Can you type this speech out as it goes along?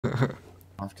I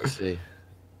have to see.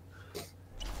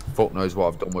 Fuck knows what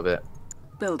I've done with it.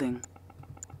 Building.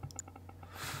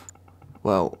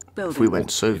 Well, Building. if we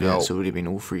went Soviets, it would have been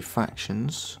all three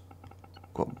factions.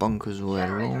 Got bunkers all the way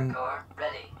along.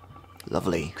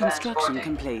 Lovely. Construction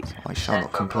complete. I shall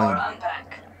not complain.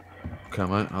 Okay,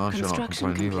 mate. I shall not Construction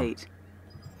complain either. complete.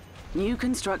 New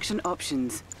construction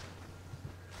options.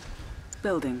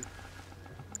 Building.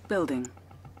 Building.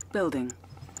 Building.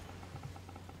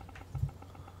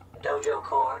 Dojo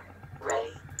core ready.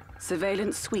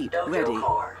 Surveillance sweep Dojo ready.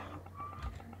 core.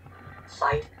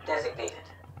 Site designated.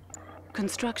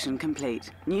 Construction complete.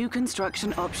 New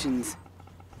construction options.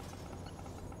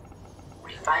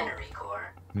 Refinery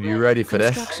core. You ready for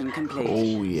this? Construction complete.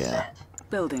 Oh yeah.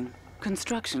 Building.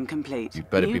 Construction complete. You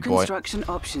better New be, boy. construction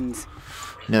options.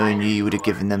 Knowing you would have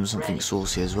given them something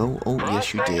saucy as well. Oh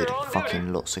yes you did.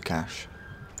 Fucking lots of cash.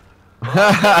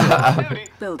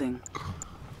 Building.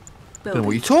 What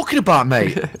are you talking about,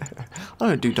 mate? I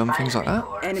don't do dumb things like that.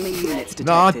 Enemy units detected.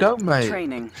 No, I don't, mate.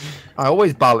 Training. I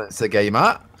always balance the game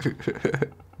out.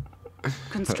 Of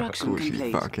Construction course you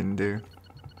complete. fucking do.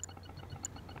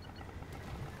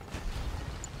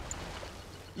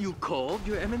 You called,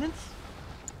 Your Eminence?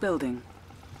 Building.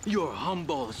 Your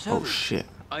humble Oh servant. shit.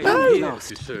 I am here Lost.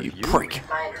 to serve You you. prick.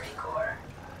 Refinery core.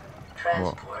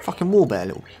 Transport. Fucking warbear,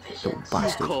 little You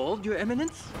bastard. called, Your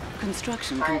Eminence?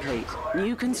 Construction complete.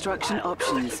 New construction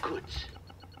options.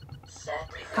 Set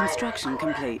Construction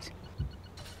complete.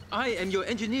 I am your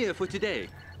engineer for today.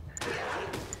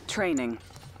 Training.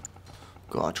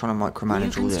 God, trying to New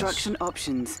micromanage all this. construction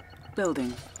options.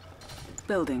 Building.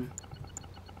 Building.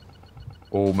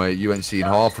 Oh, mate, you ain't seen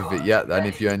half of it yet. Then,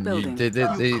 if you ain't, you Building. did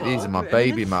it, these are my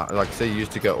baby, Matt. Like I say, you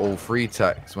used to get all free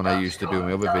texts when I used to do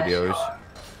my other videos.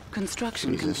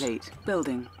 Construction Jesus. complete.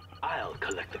 Building. I'll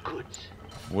collect the goods.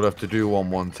 We'll have to do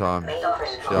one time. See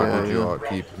how good you are at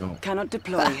keeping up. Cannot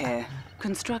deploy here.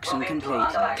 Construction complete.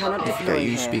 Cannot Forget deploy who you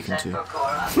here. speaking to.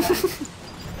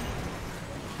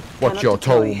 What Cannot you're deploy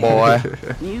told, here.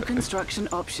 boy. New construction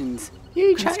options.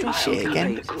 You chatting Construction shit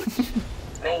again. complete.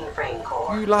 Mainframe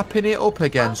core. You lapping it up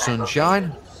again,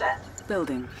 sunshine? Set.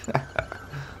 Building.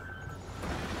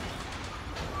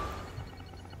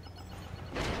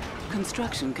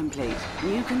 Construction complete.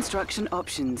 New construction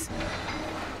options.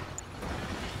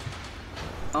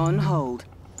 On hold.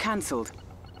 Cancelled.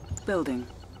 Building.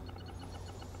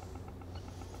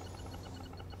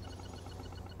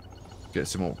 Get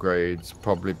some upgrades.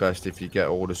 Probably best if you get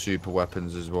all the super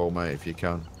weapons as well, mate, if you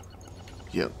can.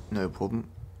 Yep, no problem.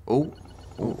 Oh,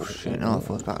 oh shit, no, I thought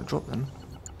I was about to drop them.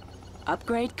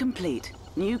 Upgrade complete.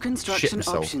 New construction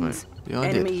myself, options. mate. Yeah, I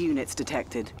Enemy did. units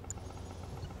detected.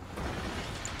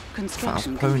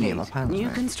 Construction pony in my complete. pants, New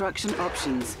mate. construction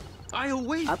options. I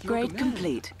await your Upgrade command.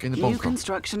 complete. Get in the New bunker.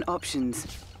 construction options.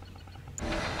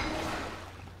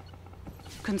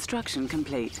 Construction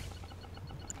complete.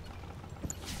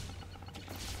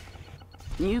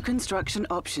 New construction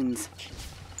options.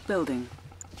 Building.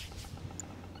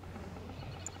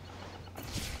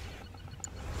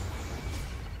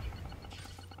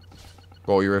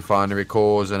 Got all your refinery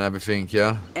cores and everything,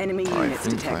 yeah? Enemy I units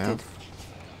think I detected.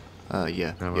 have.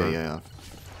 Yeah, Come yeah, on. yeah.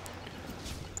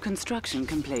 Construction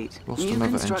complete. Lost New another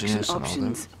construction engineer somehow,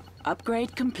 options.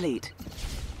 Upgrade complete.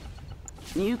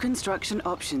 New construction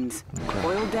options. Okay.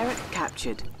 Oil derrick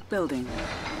captured. Building.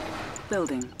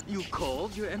 Building. You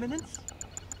called, Your Eminence?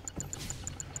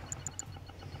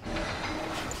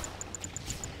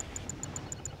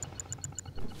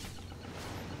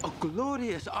 A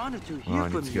glorious honor to hear I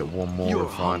need from to you. get one more your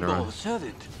refinery. humble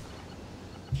servant.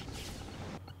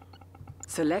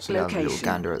 Select So they have a little location.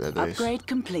 gander at their base. Upgrade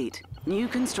complete. New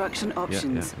construction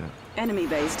options. yeah. Enemy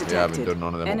base We haven't detected. done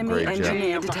none of them Enemy upgrades yet.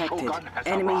 engineer detected.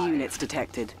 Enemy units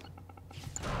detected.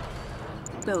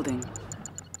 Building.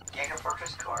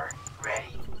 Gigafortress core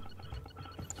ready.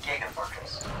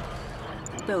 Gigafortress.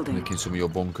 Building. Making some of your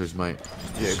bunkers, mate.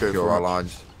 Yeah, Just go secure for our it.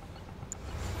 lines.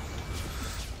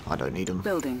 I don't need them.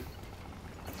 Building.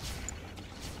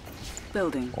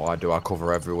 Building. Oh, I do. I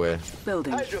cover everywhere.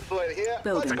 Building.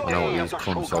 Building. I know what these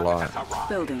cunts are like.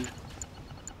 Building.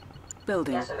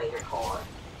 Building. Decimator core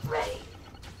ready.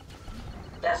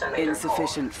 Decimator core.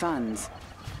 Insufficient funds.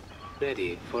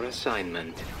 Ready for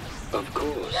assignment. Of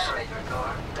course.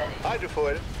 Generator core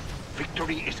ready.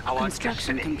 Victory is our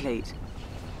Construction destiny. complete.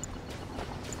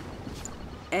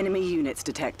 Enemy units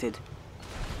detected.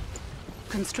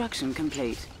 Construction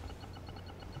complete.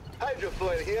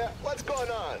 Hydrofoil here. What's going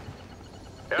on?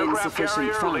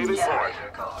 Insufficient funds.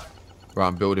 Generator core. Right,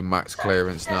 I'm building max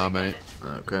clearance now, mate.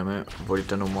 Okay, mate. I've already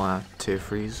done all my tier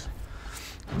 3s.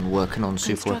 I'm working on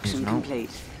super weapons Construction now. complete.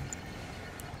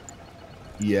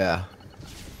 Yeah.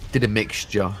 Did a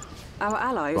mixture. Our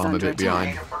ally is But I'm a under bit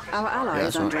attack. behind. Our ally Yeah,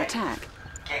 is that's under right. attack.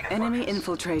 Enemy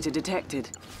infiltrator detected.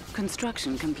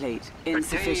 Construction complete.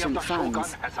 Insufficient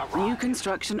funds. New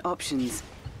construction options.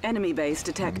 Enemy base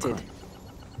detected.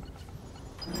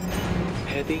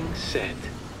 Heading set.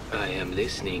 I am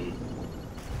listening.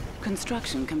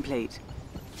 Construction complete.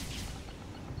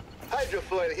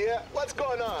 Hydrofoil here. What's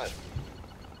going on?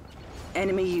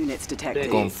 Enemy units detected.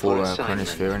 Ready. Gone for For assignment.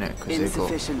 Chronosphere in it because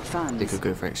Insufficient they funds. could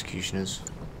go for executioners.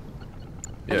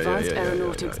 Advanced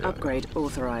aeronautics upgrade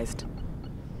authorized.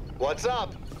 What's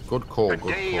up? Good call, good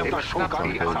call.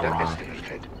 Trying to build them now.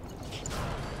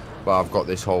 But I've got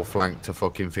this whole flank to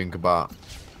fucking think about.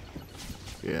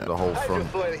 Yeah. The whole front.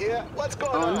 Hydrofoil here. What's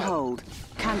going On on? hold.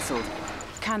 Cancelled.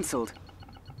 Cancelled.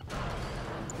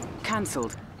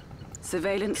 Cancelled.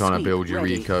 Surveillance Trying to sweep build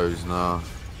ready. Euricos now.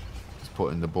 Just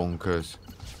put in the bunkers.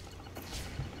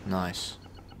 Nice.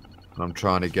 And I'm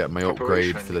trying to get my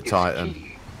upgrade for the Titan.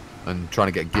 And trying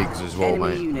to get gigs as well, Enemy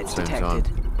mate. At units the same detected.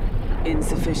 time.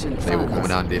 Insufficient They will come in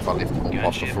funds. handy if I lift them up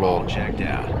off the floor.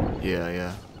 Yeah,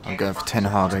 yeah. I'm going for 10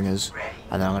 Harbingers,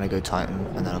 and then I'm going to go Titan,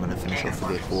 and then I'm going to finish off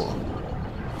with the quarter.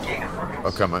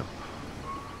 Okay, mate.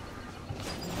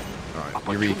 Alright,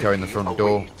 Eureka in the front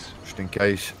door, just in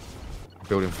case.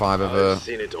 Building 5 of her.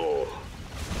 Seen it all.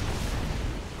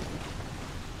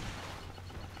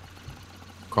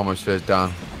 Chronosphere's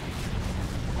down.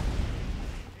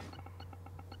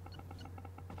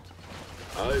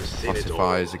 I've seen it all.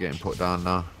 Pacifiers are getting put down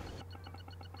now.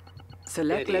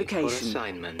 Select Ready for location.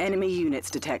 assignment. Enemy units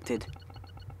detected.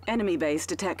 Enemy base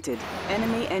detected.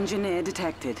 Enemy engineer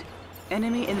detected.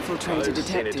 Enemy infiltrator I've seen it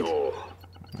detected. all.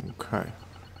 Okay.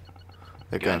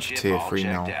 They're going for tier 3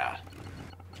 now.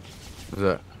 Is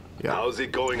it? Yeah. How's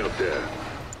it going up there?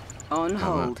 On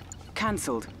hold.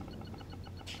 Cancelled.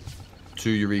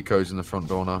 2 Euricos in the front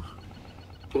door now.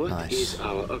 What Nice. is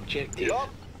our objective? Yup.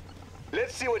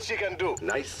 Let's see what she can do.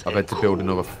 Nice. I've had to build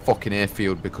another fucking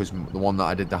airfield because the one that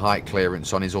I did the height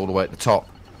clearance on is all the way at the top.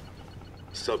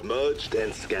 Submerged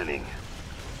and scanning.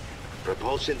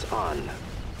 Propulsion's on.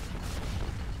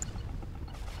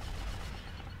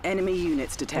 Enemy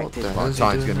units What detected. the hell is he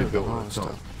Titan's doing gonna be with the built on top.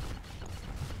 harvester?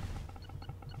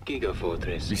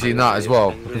 Gigafortress. You seen that as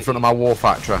well? In front of my war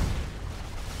factory.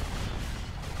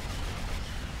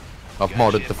 I've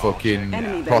modded the fucking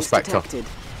Enemy base prospector. detected.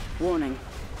 Warning.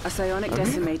 A psionic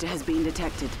decimator has been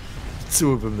detected.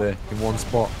 2 of them there in one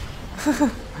spot.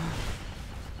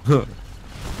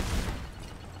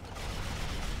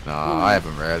 Nah, I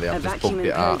haven't really. A I've just vacuum bugged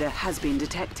it out. encoder has been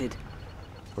detected.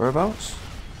 Whereabouts?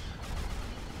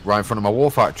 Right in front of my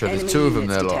war factory. There's Enemy 2 of them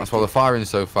units there, look. That's why they're firing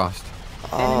so fast.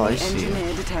 Oh, I Enemy see.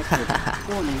 engineer detected.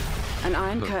 Warning. An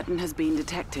iron curtain has been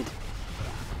detected.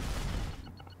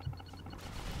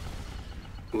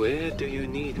 Where do you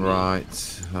need me? Right.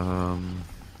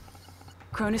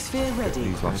 Chronosphere ready.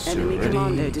 These ones Enemy ready.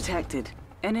 commando detected.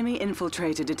 Enemy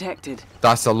infiltrator detected.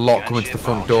 That's a lot coming to the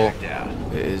front door.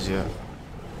 It is, yeah.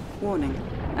 Warning.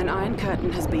 An iron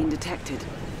curtain has been detected.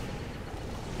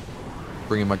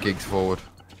 Bringing my gigs forward.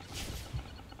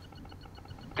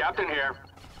 Captain here.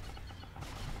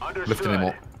 Understood. Lifting him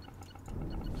up.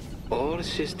 All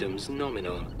systems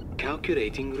nominal.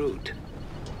 Calculating route.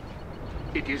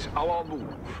 It is our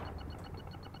move.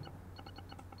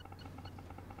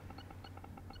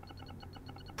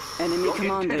 Enemy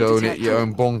commando Don't hit detected. your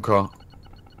own bunker.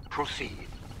 Proceed.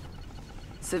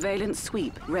 Surveillance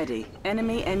sweep ready.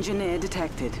 Enemy engineer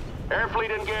detected.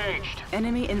 Airfleet engaged.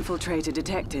 Enemy infiltrator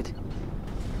detected.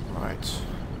 Right.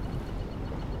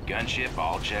 Gunship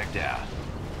all checked out.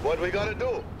 What we gotta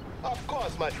do? Of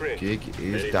course, my friend. Gig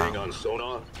is Anything down. on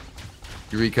sonar?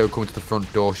 Eureka coming to the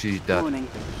front door. She's dead. Warning.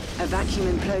 A vacuum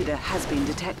imploder has been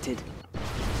detected.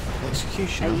 A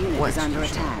Executioner. unit What is under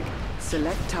executioner? attack.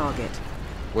 Select target.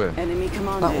 Where? Enemy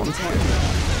commando That one. detected.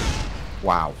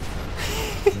 Wow.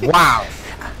 Wow.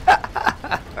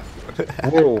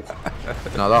 Whoa.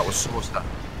 No, that was so sad.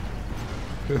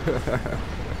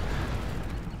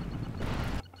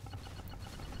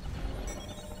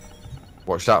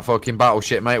 Watch that fucking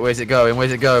battleship, mate. Where's it going?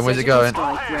 Where's it going? Where's it Surgical going?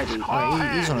 strike ready. Oh,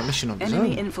 he's on a mission of his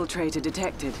Enemy own. infiltrator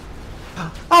detected.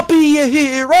 I'll be your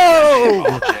hero!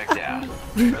 All checked out.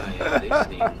 I am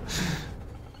listening.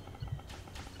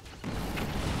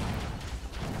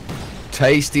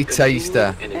 Tasty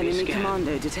taster. Enemy scan.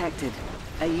 commando detected.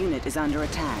 A unit is under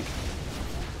attack.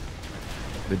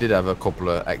 They did have a couple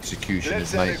of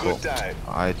executioners, Let's have a mate, good but time.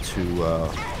 I had to,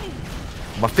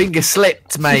 my finger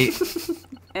slipped, mate.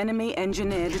 Enemy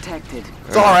engineer detected.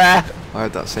 Sorry. I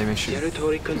had that same issue.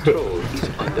 Territory control is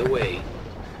underway.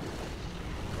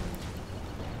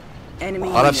 Enemy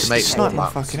I'll have unit to make Snipe detected. my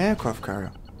maps. fucking aircraft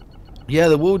carrier. Yeah,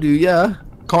 they will do, yeah.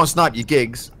 Can't snipe your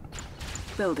gigs.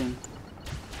 Building.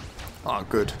 Oh,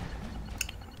 good.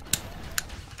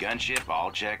 Gunship all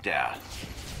checked out.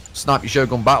 Snipe your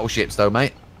Shogun battleships, though,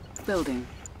 mate. Building.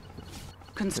 Yeah,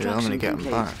 Construction I'm gonna get them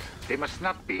complete. back. They must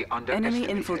not be Enemy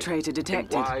infiltrator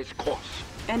detected. Wise course.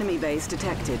 Enemy base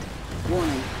detected.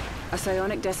 Warning. A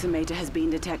psionic decimator has been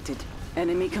detected.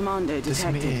 Enemy commando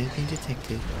detected. Been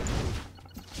detected.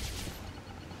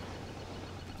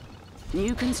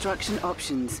 New construction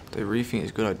options. They really think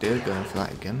it's a good idea going for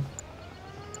that again.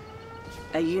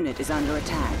 A unit is under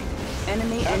attack.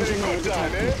 Enemy engineer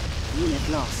detected. Unit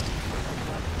lost.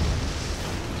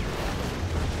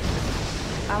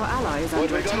 Our ally is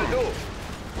under attack.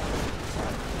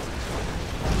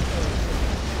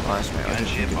 Nice, mate. I didn't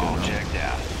think Gunship of all that. checked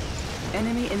out.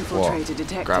 Enemy infiltrator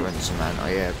detected. Grabbing some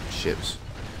ships.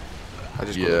 I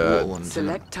just got the Yeah. water ones. innit?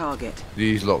 Select target.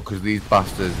 These lot, because these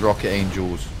bastards, rocket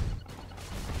angels,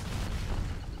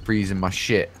 freezing my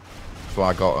shit. So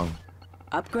I got them.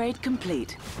 Upgrade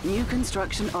complete. New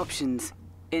construction options.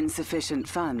 Insufficient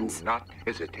funds. Do not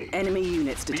hesitate. Enemy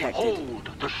units detected. Behold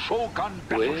the Shogun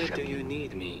Where battleship. do you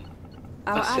need me?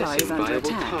 Our ally is Assessing under viable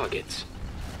attack. targets.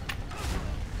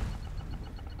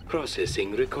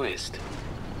 Processing request.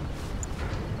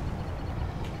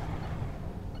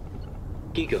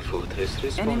 Gigafortress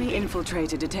responding. Enemy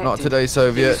infiltrator detected. Not today,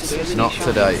 Soviets. Insufficient Not funds.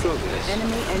 today. Progress.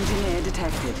 Enemy engineer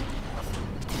detected.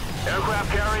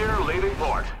 Aircraft carrier leaving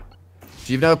port.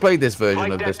 So you've never played this version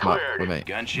Flight of deck this map cleared. with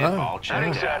me? Gunship No. all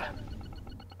checked out.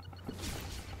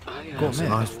 I am Got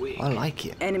me. awake. I like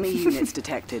it. Enemy units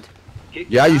detected.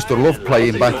 Yeah, I used to love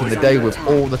playing back in the day with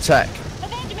all the tech.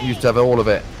 Used to have all of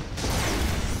it.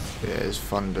 Yeah, it's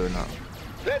fun doing that.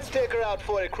 Let's take her out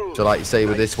for a cruise. So like you say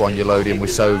with this one, you load in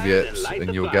with Soviets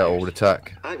and you'll get all the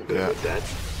tech. I'm good Yeah. with that.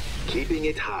 Keeping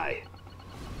it high.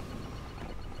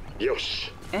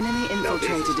 Yosh. Enemy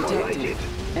infiltrator detected.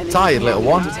 Enemy Tired, little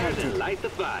commando one. detected. Light the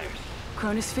fires.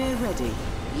 Chronosphere ready.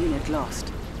 Unit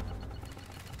lost.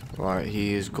 Right,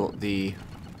 he has got the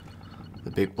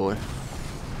big boy.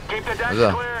 Keep the decks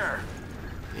that? clear.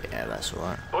 Yeah, that's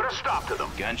alright. Put a stop to them.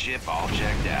 Gunship all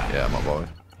checked out. Yeah, my boy.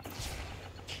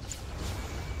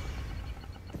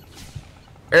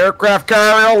 Aircraft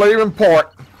carrier leaving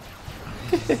port.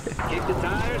 Kick the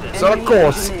tires and So of Enemy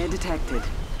course, engineer detected.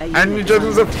 A unit engines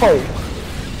is are under full.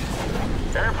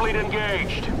 Air fleet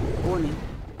engaged. Warning.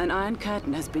 An iron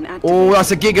curtain has been activated. Oh,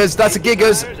 that's a gigas. That's a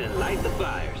gigas. tires and light the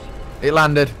fires. It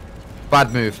landed.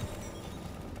 Bad move.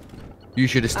 You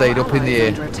should have stayed Our up in ally the is air,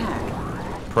 under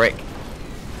attack. prick.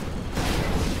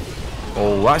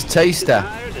 Oh, that's taster.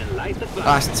 Tires and light the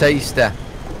fires. That's taster.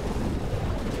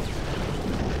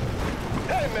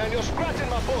 Hey man, you're scratching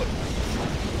my foot.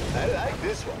 I like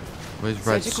this one. Where's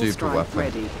Red's Surgical super strike weapon?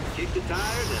 ready. Kick the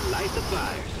tires and light the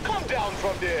fires. Come down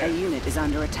from A there. unit is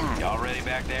under attack. Y'all ready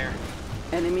back there?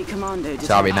 Enemy commando detected.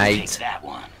 Sorry, I'll mate. take that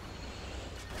one.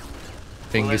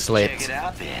 Finger Let's slipped. check it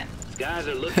out then. Guys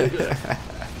are looking good.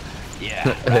 Yeah,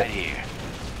 right here.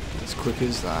 As quick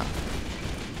as that.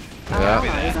 Our Yeah.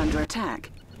 ally is under attack.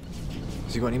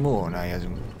 Has he got any more? No, he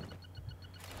hasn't.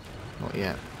 Not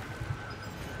yet.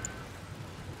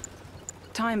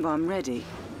 Time bomb ready.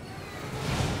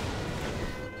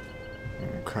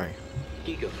 Okay.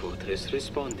 Gigafortress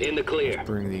responding. In the clear.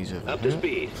 Bring these over Up to here.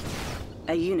 speed.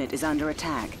 A unit is under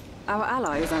attack. Our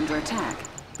ally is under attack.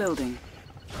 Building.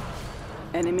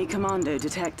 Enemy commando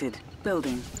detected.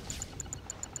 Building.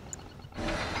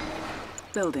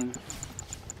 Building.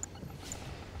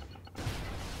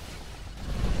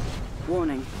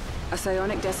 Warning. A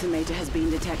psionic decimator has been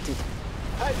detected.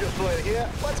 Hydrofoil here.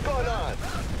 What's going on?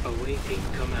 Awaiting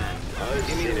command. I've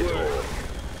Give me seen the it word.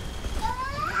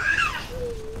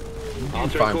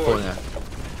 Alter Fine, course. fine, yeah.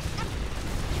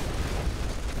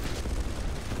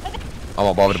 I'm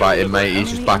not bothered about him, mate.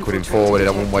 He's just backward and forward.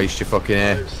 I won't waste your fucking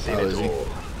air. Oh, is he?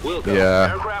 We'll go.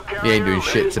 Yeah. He ain't doing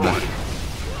shit to me. Well,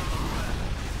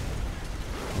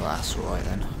 that's alright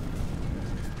then.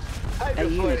 A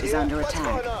unit is under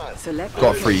attack. Select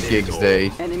Got 3 gigs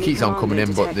there. Enemy Keeps on coming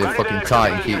in, but the commando fucking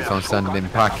Titan keeps on sending him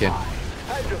packing.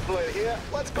 Hydrofoil here.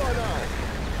 What's going on?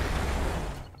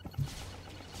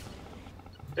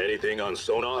 Anything on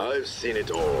sonar? I've seen it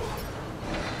all.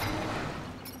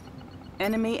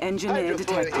 Enemy engineer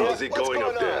detected. How's it going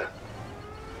up there?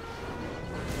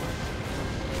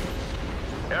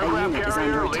 unit is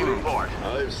under attack. port.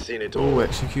 I've seen it Oh,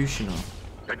 executioner.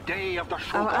 The day of the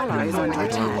Our ally is under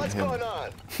attack. What's him. going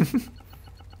on?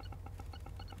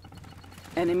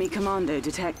 Enemy commando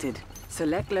detected.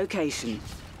 Select location.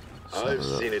 I've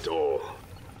seen it all.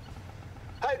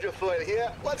 Hydrofoil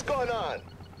here. What's going on?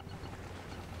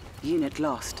 Unit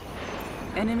lost.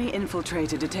 Enemy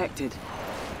infiltrator detected.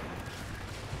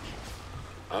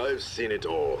 I've seen it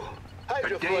all.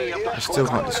 I still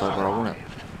can't decide where I want it.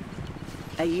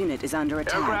 A unit is under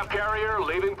attack. Aircraft carrier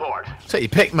leaving port. Take your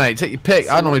pick, mate. Take your pick.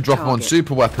 I normally drop them on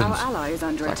super weapons. Our ally is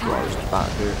under That's what I was attack.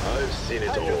 about to do. I've seen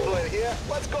it all.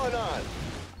 What's going on?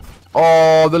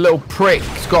 Oh, the little prick.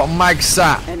 He's got a mag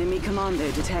sat. Enemy commando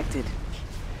detected.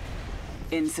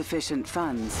 Insufficient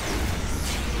funds.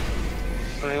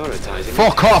 Prioritizing.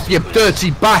 Fuck off, you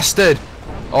dirty bastard.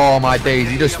 Oh, my days.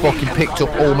 He just fucking picked up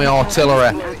all my artillery.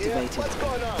 Activated.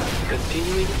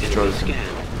 Continuing enemy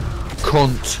scan.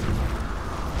 Cunt.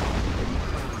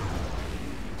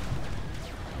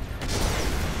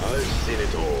 I've seen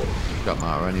it all. Don't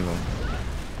matter anyway.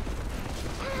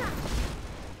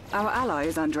 Our ally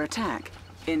is under attack.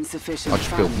 Insufficient I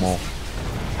just built funds. more.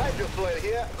 Hydrofoil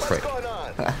here. Prick. What's going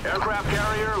on? Aircraft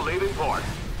carrier leaving port.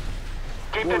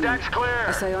 Keep the Warning. decks A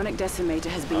clear. psionic decimator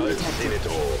has been I've seen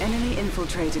detected. it all. Enemy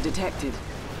infiltrator detected.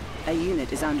 A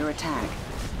unit is under attack.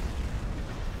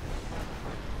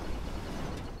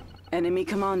 Enemy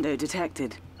commando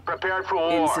detected. Prepared for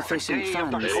war. Insufficient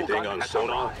funds. Anything on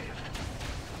sonar?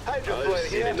 Hydrofoil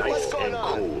here. What's going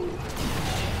on? Cool.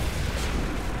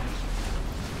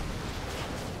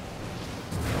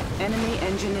 Enemy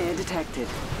engineer detected.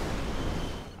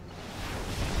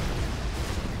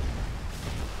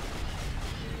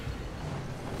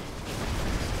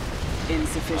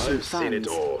 Insufficient I've seen it funds.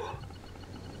 all.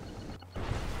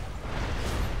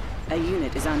 A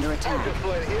unit is under attack.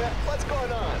 Hydrofoil here. What's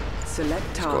going on? Select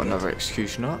Got target. another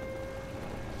executioner.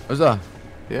 What's that?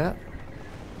 Yeah.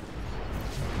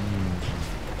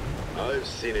 I've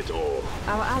seen it all.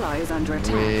 Our ally is under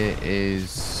attack. Where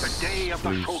is...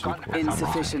 blue super?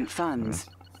 Insufficient funds.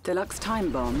 Deluxe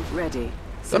time bomb ready.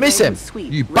 I miss him. Surveillance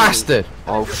suite You ready. bastard.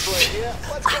 Oh Hydrofoil shit. here.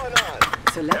 What's going on?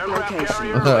 Select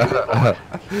location.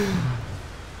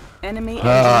 Enemy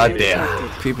Ah, engineer dear.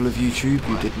 detected. People of YouTube,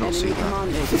 you did not see Enemy that.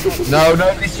 commando detected. No,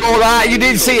 nobody saw that. You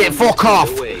didn't see it. Fuck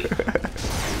off. Away.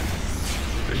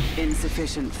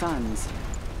 Insufficient funds.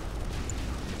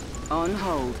 On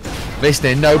hold.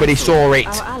 Listening, nobody saw it.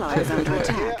 Our ally is under Here.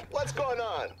 attack. What's going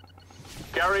on?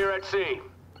 Carrier at sea.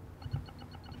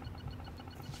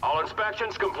 All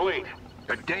inspections complete.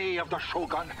 The day of the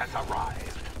Shogun has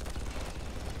arrived.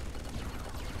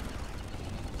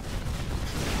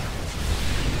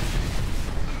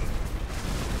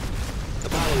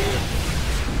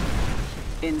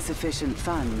 Insufficient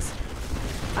funds.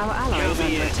 Our ally is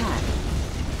under attack.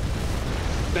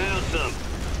 Bounce them.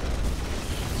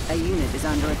 A unit is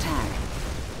under attack.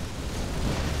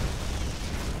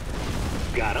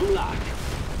 Got them locked.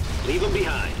 Leave them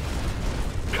behind.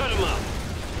 Cut them up.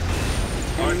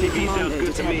 Enemy RTB sounds commando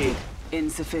good to me. detected.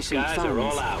 Insufficient Guys funds. are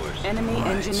all ours. Enemy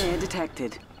engineer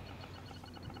detected.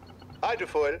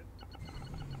 Hydrofoil.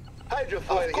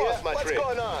 Hydrofoil of course, here. What's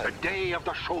going on? The day of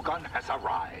the Shogun has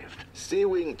arrived.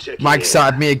 Sea-wing checking Mike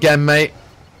started me again, mate.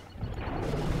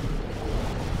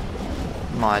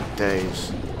 My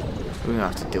days. We're gonna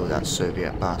have to deal with that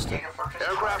Soviet bastard.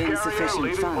 Aircraft carrier Insufficient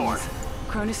leaving port. funds.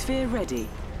 Chronosphere ready.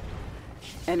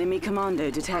 Enemy commando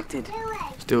detected.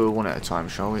 Let's do it one at a time,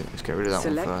 shall we? Let's get rid of that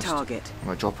Select one first. target. I'm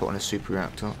gonna drop it on a super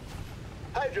reactor.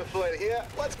 Hydrofoil here.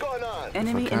 What's going on?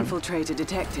 Enemy can. infiltrator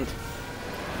detected.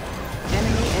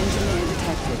 Enemy engineer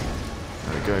detected.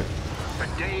 There we go. The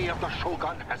day of the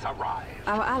Shogun has arrived.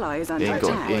 Our ally is He under ain't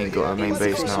attack. got a main base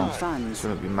Insufficient now. funds. So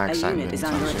it'll be A mag sat unit is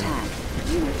anytime under soon. attack.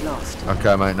 Unit lost.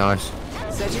 Okay, mate, nice.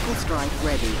 Surgical strike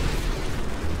ready.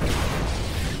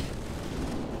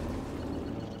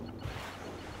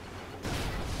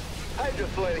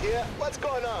 Hydrofoil here. What's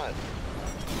going on?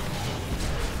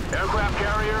 Aircraft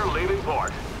carrier leaving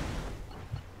port.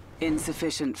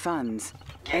 Insufficient funds.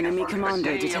 Enemy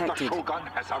commando The day of the detected. Shogun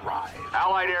has arrived.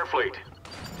 Allied air fleet.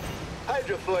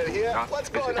 Hydrofoil here. What's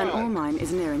going An ore on? mine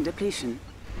is nearing depletion.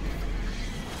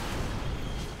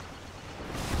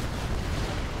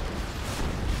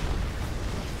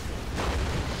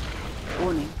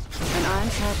 Warning. An iron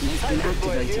curtain has been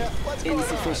activated.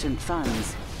 Insufficient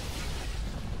funds.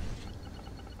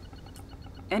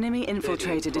 Enemy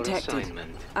infiltrator For detected.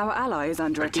 assignment. Our ally is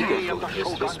under attack.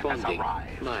 Is responding.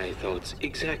 My thoughts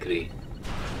exactly.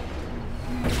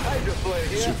 Hydrofoil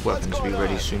here. Super weapons will be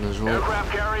ready soon as well.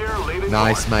 Aircraft carrier leaving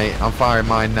Nice, port. mate. I'm firing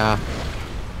mine now.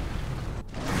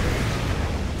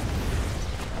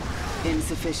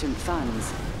 Insufficient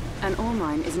funds. An ore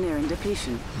mine is nearing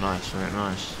depletion. Nice, very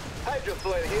nice.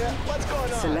 Hydrofoil here. What's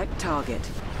going on? Select target.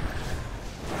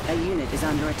 A unit is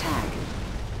under attack.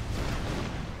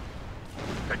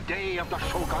 The day of the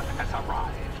Shogun has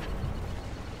arrived.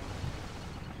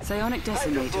 Psionic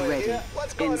decimator Hydrofoil ready. here.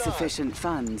 What's going on? Insufficient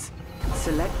funds.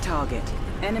 Select target.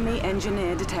 Enemy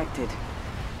engineer detected.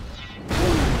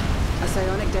 Warning. A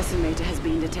psionic decimator has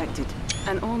been detected.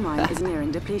 An ore mine is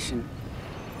nearing depletion.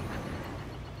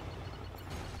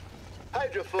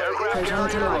 Proton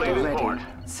collider ready.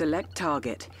 Select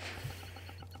target.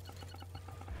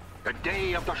 The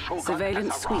day of the Shogun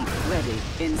Surveillance has sweep arrived.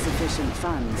 ready. Insufficient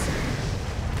funds.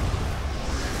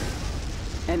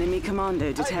 Enemy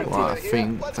commando detected. Well, I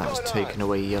think that's taken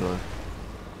away yellow.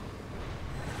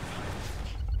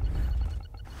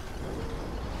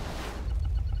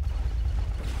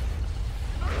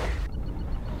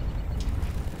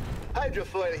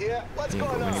 Hydrofoil here. What's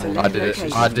going on? Select I did it.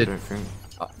 location.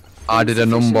 I did a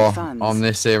number Insufficient on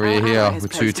this funds. area Our here ally has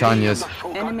with 2 posted.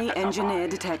 Tanyas. Enemy engineer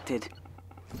detected.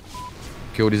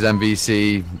 Killed his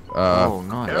MVC, Oh,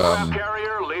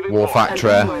 nice. war An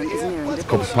factory, ore mine is nearing couple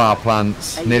depletion. power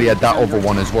plants. Nearly had that other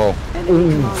one as well. Enemy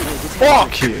commando detected.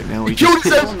 Fuck! Now we He killed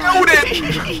his just own Ore mine has building!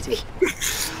 been defeated.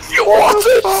 What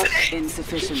the fuck?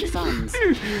 Insufficient funds.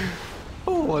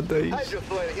 Oh my days.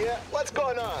 Hydrofoil here. What's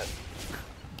going on?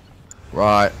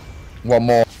 Right. One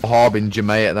more Harbinger,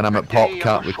 mate, and then I'm at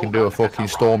Popcat. We can do a fucking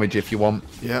stormage if you want.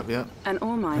 Yep, yep. An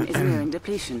ore mine is nearing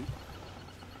depletion.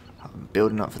 I'm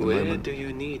building up for the Where moment. do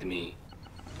you need me?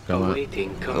 Come on.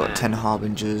 Awaiting I've got command. 10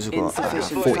 Harbingers, I've got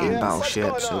Insufficient 14 funds.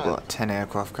 battleships, I've got 10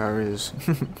 aircraft carriers.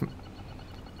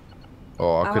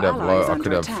 Oh, I Our could have, ally is I under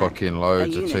could have attack. fucking A loads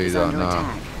of unit two is that under now.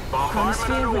 attack.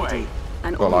 Chronosphere ready.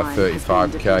 An Got ore like mine has been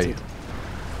 35k. depleted.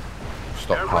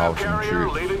 Stockpile some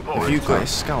troops. Have you got a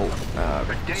scout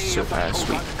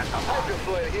sweep?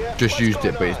 Hydrofoil here. Just used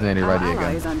it, but it's nearly Our ready ally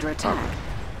again. is under attack.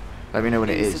 Let me know when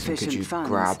it is, and could Insufficient you funds.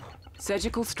 grab?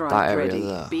 Surgical strike that area ready.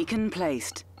 there? Beacon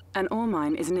placed. An ore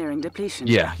mine is nearing depletion.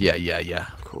 Yeah.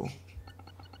 Cool.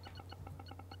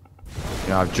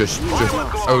 Yeah,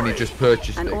 I've only just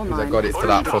purchased it because I got it for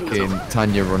that fucking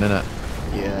Tanya run, innit?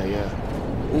 Yeah.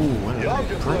 Ooh, hello.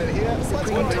 Hydrofoil here. What's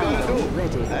Supreme going on? target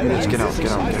ready. Let's get out,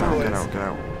 Insufficient funds. get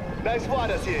out. Nice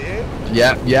waters here,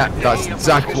 eh? Yeah, that's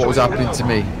exactly what was happening to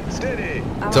me. Steady.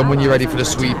 Our Tell me when you're ally ready is for the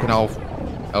under sweep attack. and I'll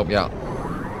help you out.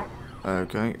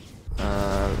 Okay.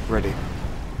 Ready.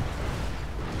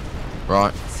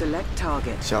 Right. Select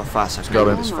target. See how fast I can Go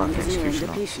do in. this Ore mine fucking is nearing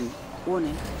executioner. depletion.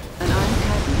 Warning. An iron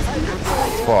curtain has been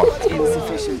activated. Fuck.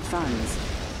 Insufficient funds.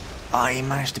 I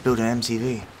managed to build an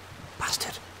MTV.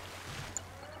 Bastard.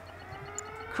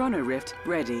 Chrono rift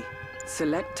ready.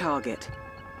 Select target.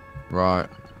 Right.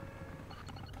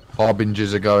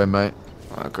 Harbingers are going, mate.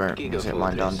 Alright, great. Let's hit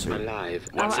mine down too. Alive.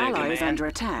 Our What's in ally is command? under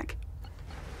attack.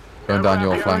 Going down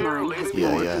your Ore flank. mine has been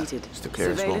Yeah. depleted. Just to clear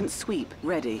as well. Surveillance sweep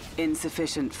ready.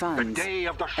 Insufficient funds. Day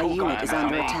of the A Shogun unit is has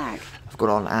under arrived. attack. I've got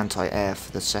on anti-air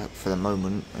for the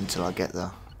moment until I get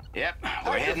there. Yep,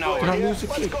 we're heading Did I over. lose a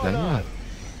gig then? Yeah.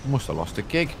 I must have lost a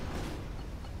gig.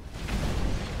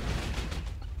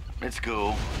 It's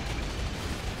cool.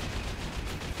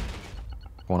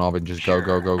 Come on, Harbingers, go. An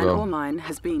ore Go. mine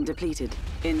has been depleted.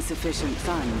 Insufficient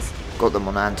funds. Got them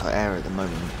on anti-air at the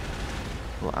moment.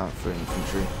 Got out for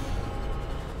infantry.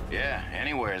 Yeah,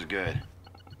 anywhere is good.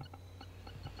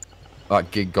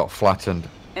 That gig got flattened.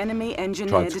 Enemy engineer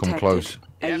Tried to come detected. close.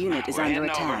 A Yep, unit is we're under heading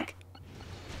over. attack.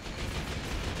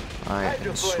 I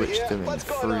switched them in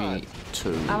 3,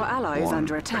 2, Our ally is 1.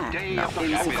 under attack. Day of the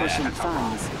Insufficient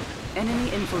funds. Enemy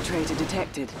infiltrator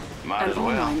detected. Might An as ore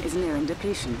well. mine is nearing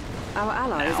depletion. Our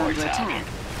ally is Now we're under talking. attack.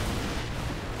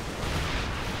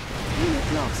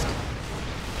 Unit lost.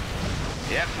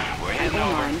 Yep, we're An heading ore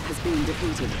over. mine has been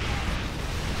depleted.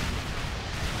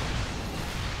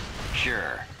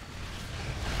 Sure.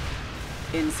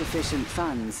 Insufficient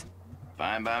funds.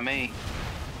 Fine by me.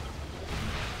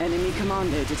 Enemy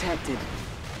commando detected.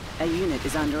 A unit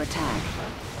is under attack.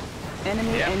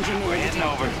 Enemy Yep, engineer we're heading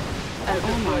detected. over. An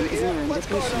ore mine is nearing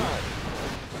depletion.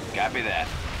 Copy that.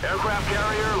 Aircraft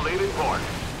carrier leaving port.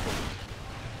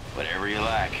 Whatever you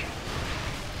like.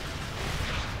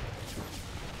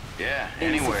 Yeah,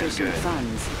 anywhere is Insufficient good.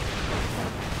 funds.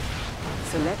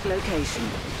 Select location.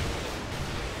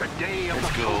 The day of Let's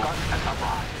the go. Shogun has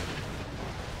arrived.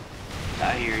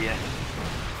 I hear ya.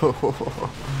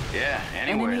 Yeah,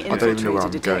 anywhere Enemy is I good. don't even know where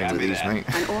I'm infiltrator going with detected. these,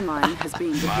 mate. An ore mine has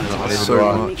been as defeated. well. So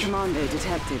Enemy much. commando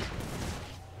detected.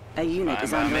 A unit Fine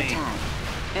is by under me. attack.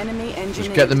 Enemy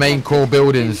engineer get the main detected. core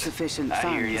buildings. Insufficient I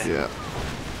hear funds. ya. Yeah.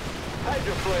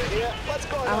 Hydrofoil here. What's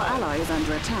going Our on? ally is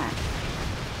under attack.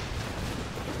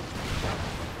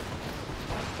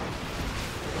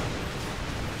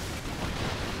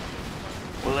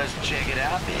 Well, let's check it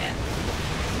out then.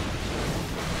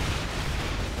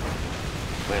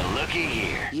 Well, looky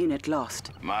here. Unit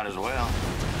lost. Might as well.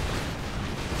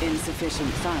 Insufficient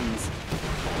funds.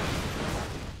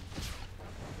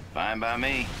 Fine by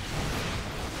me.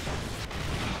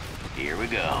 Here we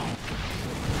go.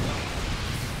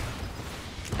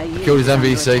 Killed his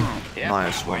MVC. Yep,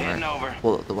 Nice we're one, heading mate. over.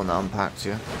 Well, the one that unpacked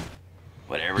you.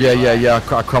 Whatever. Yeah.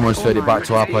 I almost fed it back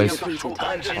to our place. That's good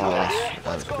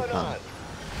plan.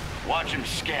 Watch him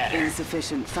scatter.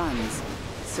 Insufficient funds.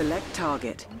 Select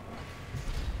target.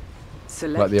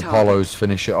 Select Let the target. Apollos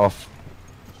finish it off.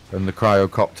 And the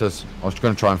cryocopters. I was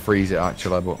going to try and freeze it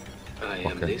actually, but... I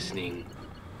am listening.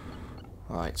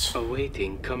 Right.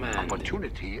 Awaiting command.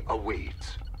 Opportunity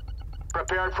awaits.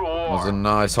 Prepared for That was a war.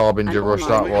 nice harbinger rush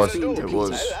that was. It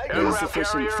was.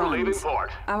 Insufficient funds.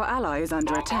 Our ally is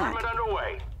under attack.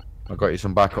 Underway. I got you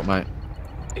some backup, mate.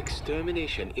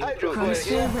 Extermination in progress.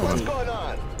 Chronosphere What's ready. going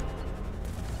on?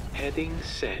 Heading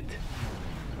set.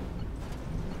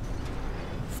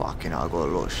 Fucking hell, I got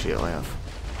a lot of shit I have.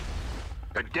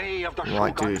 The day of the Right,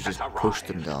 Shogun dude, has just push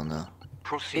them arrived. down there.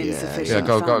 Proceed. Insufficient Yeah,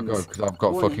 go, funds. because I've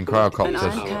got Warning. fucking An iron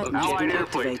cryocopters. curtain has been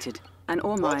activated. An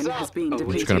ore mine has been I'm just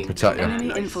depleted. going to protect you. Enemy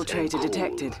infiltrator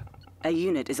detected. A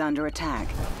unit is under attack.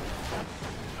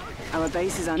 Our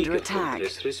base is under attack.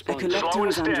 A collector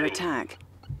is under attack.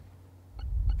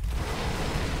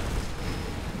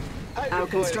 Our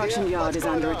construction yard is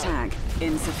under attack.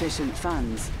 Insufficient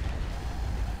funds.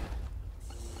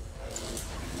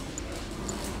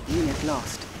 Unit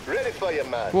lost. Ready for you,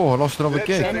 man. Whoa, I lost another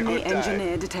gig. Enemy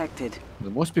engineer detected. They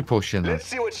must be pushing them. Let's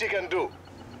see what she can do.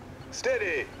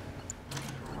 Steady.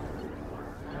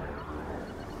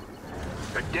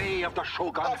 The day of the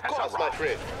Shogun has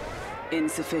arrived.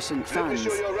 Insufficient Let me funds.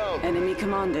 show you around. Enemy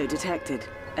commando detected.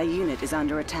 A unit is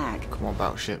under attack. Come on,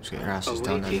 battleships, get your asses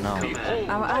down there Awaiting now.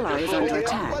 command. Our ally is under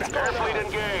attack. Airfleet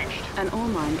engaged. An ore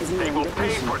mine is nearing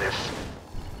depletion. this.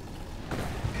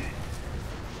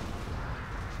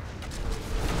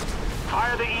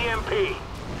 Fire the EMP.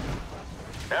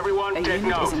 Everyone A take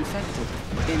unit is note. infected.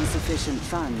 Insufficient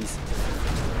funds.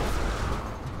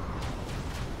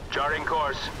 Charting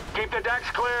course. Keep the decks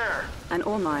clear. An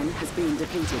ore mine has been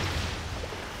depleted.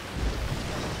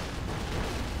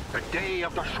 The day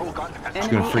of the Shogun has Just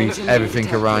Enemy going to freeze engineer everything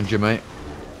detected. around you, mate.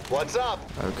 What's up?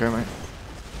 Okay, mate.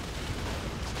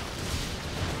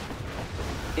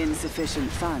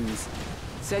 Insufficient funds.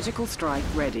 Surgical strike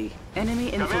ready.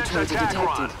 Enemy infiltrator attack detected.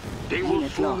 run. They will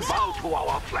Unit soon lost. bow to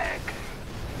our flag.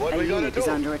 What A we gonna unit is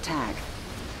do? under attack.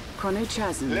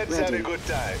 Chronochasm Let's have a ready. good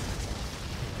time.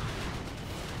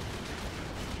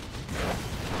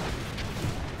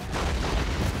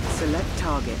 Select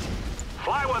target.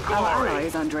 Fly with Our ally glory.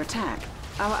 is under attack.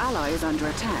 Our ally is under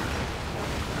attack.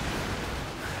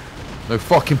 No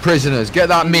fucking prisoners. Get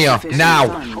that Mia Insufficient now.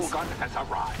 funds. Shogun has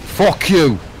arrived. Fuck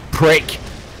you, prick.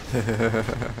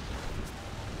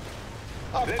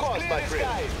 Of course, my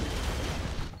friend.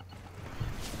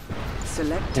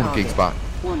 Select One target. gig's back.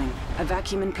 Warning. A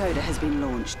vacuum imploder has been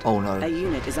launched. Oh, no. A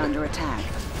unit is under attack.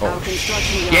 Oh, Our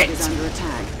construction shit. yard is under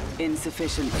attack.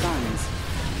 Insufficient funds.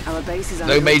 Our base is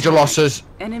under No major attack. losses.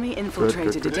 Enemy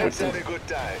infiltrator good. Let's have detected. a good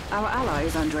time. Our ally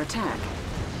is under attack.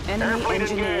 Enemy Airplane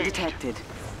engineer engaged. detected.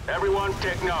 Everyone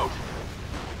take note.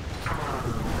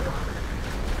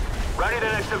 Ready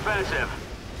the next offensive.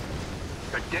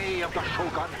 The day of the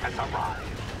Shogun has arrived.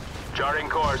 Charting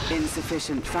course.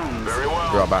 Insufficient funds. Very Be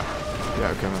well. right back.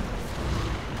 Yeah, okay, mate.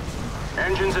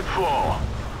 Engines at full.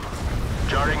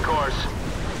 Charting course.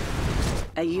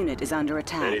 A unit is under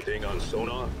attack. Anything on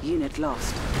sonar? Unit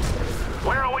lost.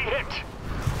 Where are we hit?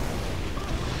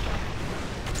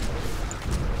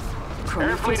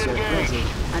 Chronophysser engaged. ready.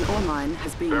 An ore mine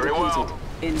has been Very depleted. well.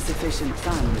 Insufficient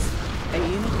funds. A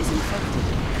unit is infected.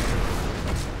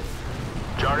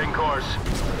 Charting course.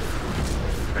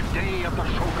 The day of the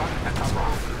Shogun has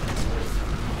arrived.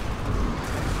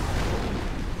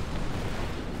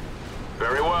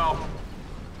 Very well.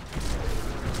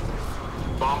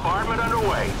 Bombardment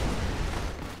underway.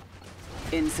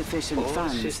 Insufficient All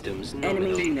funds. systems Enemy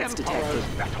nominal. units detected.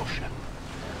 Emperor's battleship.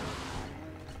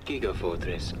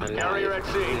 Gigafortress Carrier at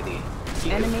sea.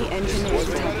 Enemy engineer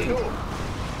detected.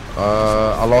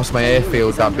 I lost my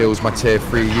airfield. That builds my tier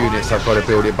 3 units. I've got to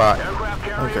build it back. Aircraft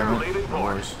carrier Okay, mate. leaving No port.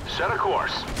 worries. Set a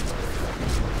course.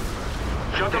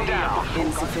 Shut them down.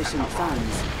 Insufficient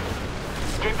funds.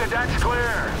 Keep the decks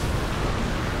clear.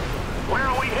 Where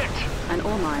are we hit? An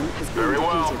ore mine has been Very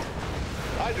well. depleted.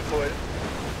 I deploy it.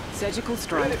 Surgical Ready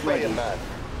strike for you, ready. man.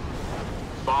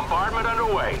 Bombardment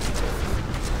underway.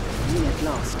 Unit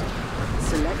lost.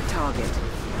 Select target.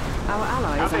 Our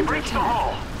ally Have is they under breached the attack.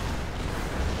 hull?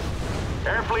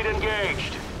 Airfleet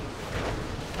engaged.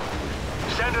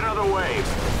 Send another wave.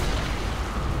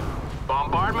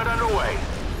 Bombardment underway.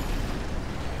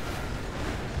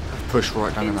 push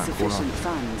right down in that corner.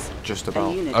 Funds. Just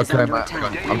about. Okay,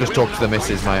 mate. I'm just talking to the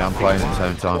missus, mate. I'm playing at the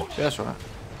same time. Yeah, that's right.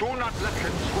 Do not let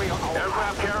him sway our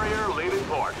Aircraft carrier leaving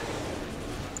port.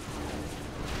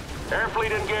 Air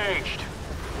fleet engaged.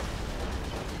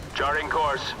 Charting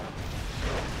course.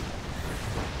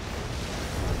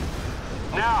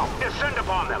 Now, descend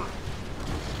upon them.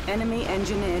 Enemy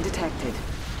engineer detected.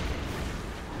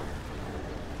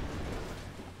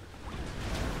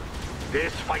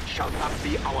 This fight shall not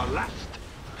be our last.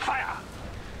 Fire!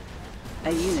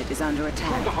 A unit is under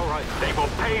attack. They will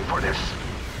pay for this.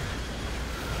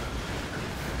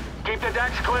 Keep the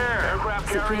decks clear. Aircraft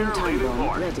Supreme carrier time leaving bomb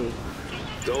port. ready.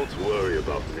 Don't worry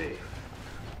about me.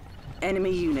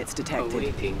 Enemy units detected.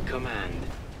 Awaiting command.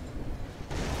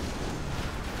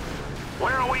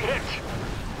 Where are we hit?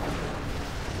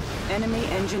 Enemy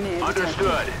engineer detected.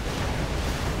 Understood.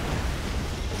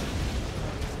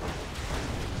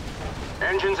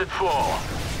 Engines at full.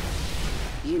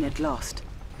 Unit lost.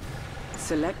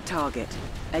 Select target.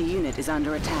 A unit is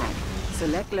under attack.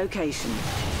 Select location.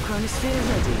 Chronosphere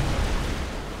ready.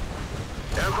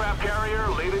 Aircraft carrier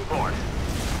leaving port.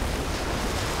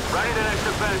 Ready the next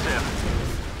offensive.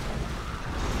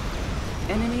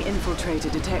 Enemy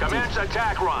infiltrator detected. Commence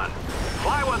attack run.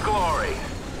 Fly with glory.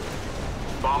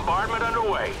 Bombardment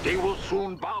underway. They will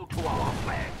soon bow to our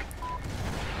flag.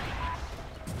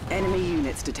 Enemy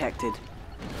units detected.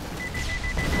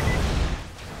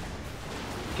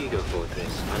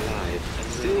 Gigafortress alive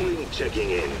and Still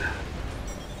checking in.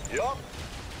 Yup.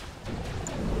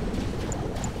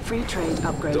 Free trade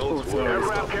upgrade authorized.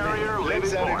 Aircraft carrier leaving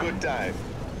port. time.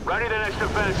 Ready the next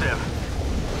offensive.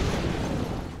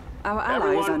 Our ally is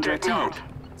Everyone under take attack. note.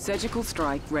 Surgical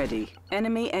strike ready.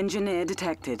 Enemy engineer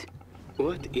detected.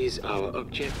 What is our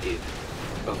objective?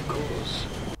 Of course.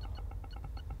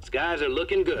 Skies are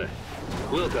looking good.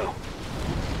 We'll go.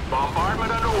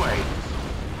 Bombardment underway.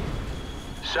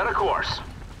 Set a course.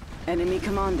 Enemy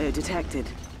commando detected.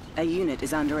 A unit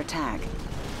is under attack.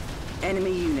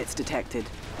 Enemy units detected.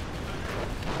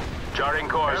 Charting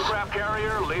course. Aircraft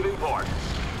carrier leaving port.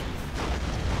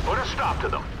 Put a stop to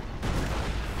them.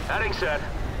 Heading set.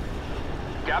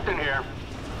 Captain here.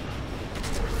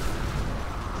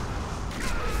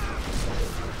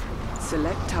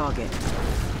 Select target.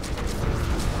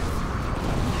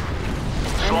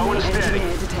 Slow and Enemy steady.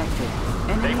 engineer detected.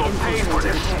 Enemy They will pay for infiltrator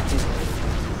this. detected.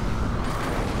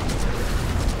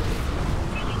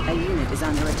 A unit is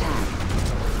under attack.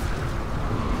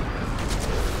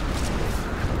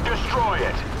 Destroy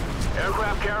it.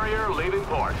 Aircraft carrier leaving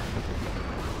port.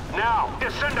 Now,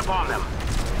 descend upon them.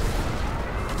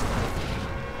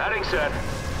 Heading set.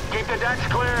 Keep the decks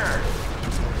clear.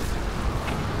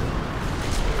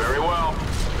 Very well.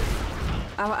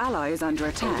 Our ally is under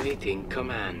attack. Awaiting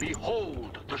command.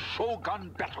 Behold the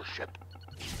Shogun battleship.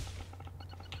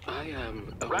 I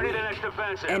am Ready the awake. next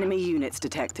offensive. Enemy units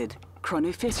detected.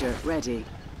 Chrono Fisher ready.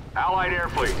 Allied air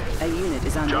fleet. A unit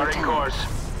is under Charting attack. course.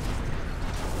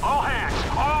 All hands!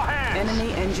 All hands!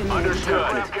 Enemy engineer Understood.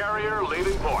 Aircraft detected. carrier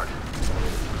leaving port.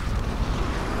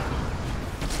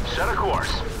 Set a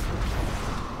course.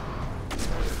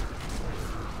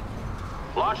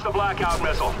 Launch the blackout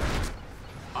missile.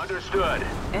 Understood.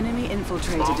 Enemy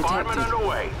infiltrator Bombardment detected.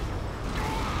 underway.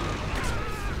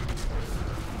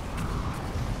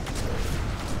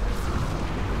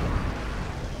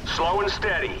 Slow and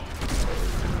steady.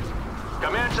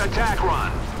 Commence attack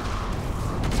run.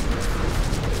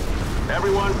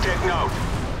 Everyone take note.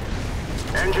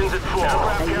 Engines at full.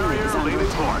 Aircraft A unit is carrier under leaving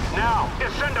attack. port. Now,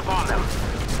 descend upon them.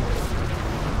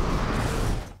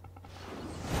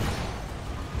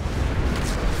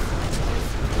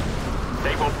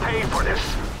 They will pay for this.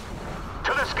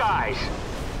 To the skies.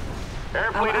 Our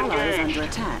Airplane ally is engaged. under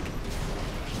attack.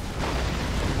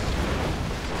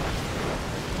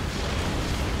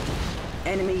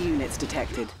 Enemy units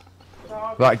detected.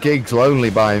 That gig's lonely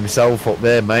by himself up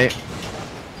there, mate.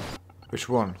 Which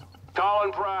one? Tall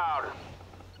and proud.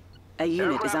 A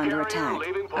unit is Aircraft under carrier attack.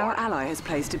 leaving port. Our ally has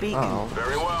placed a beacon. Oh,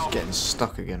 Very well. it's getting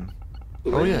stuck again.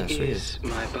 Where Oh yeah, sweet. is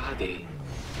my body?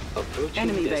 Approaching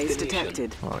Enemy base destination.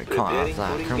 detected. Well, we can't have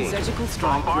that, can we? Surgical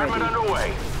strike Bombardment ready.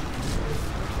 underway.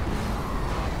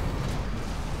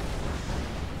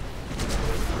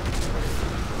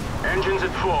 Engines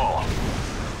at full.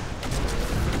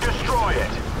 Destroy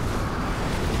it.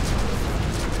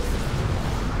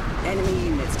 Enemy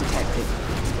units detected.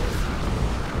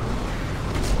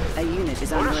 A unit is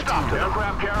Put under a stop to attack.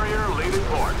 aircraft carrier leaving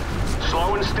port.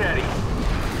 Slow and steady.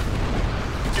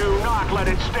 Do not let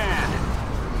it stand.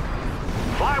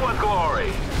 Fly with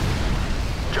glory.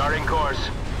 Charting course.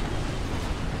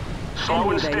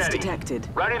 Slow and Enemy base steady. detected.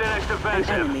 Ready the next An offensive.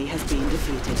 enemy has been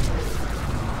defeated.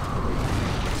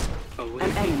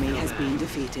 An enemy has been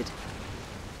defeated.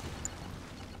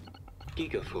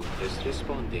 Gigafocus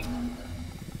responding.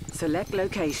 Select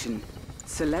location.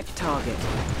 Select target.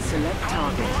 Select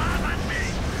target.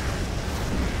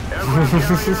 Aircraft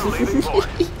carrier leaving port.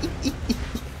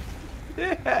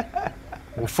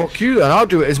 Well, fuck you then. I'll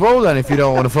do it as well then if you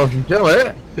don't want to fucking kill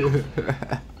it.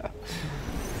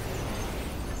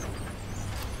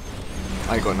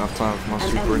 I ain't got enough time for my An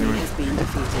super enemy anyway. has been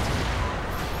defeated.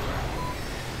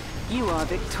 You are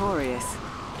victorious.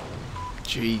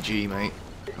 GG, mate.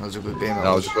 That was a good game. That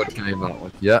was a good game, that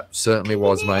one. Yep, certainly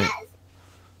was, mate.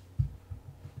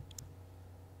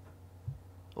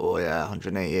 Oh yeah,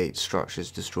 188 structures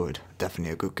destroyed.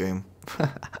 Definitely a good game.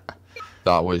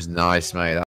 That was nice, mate.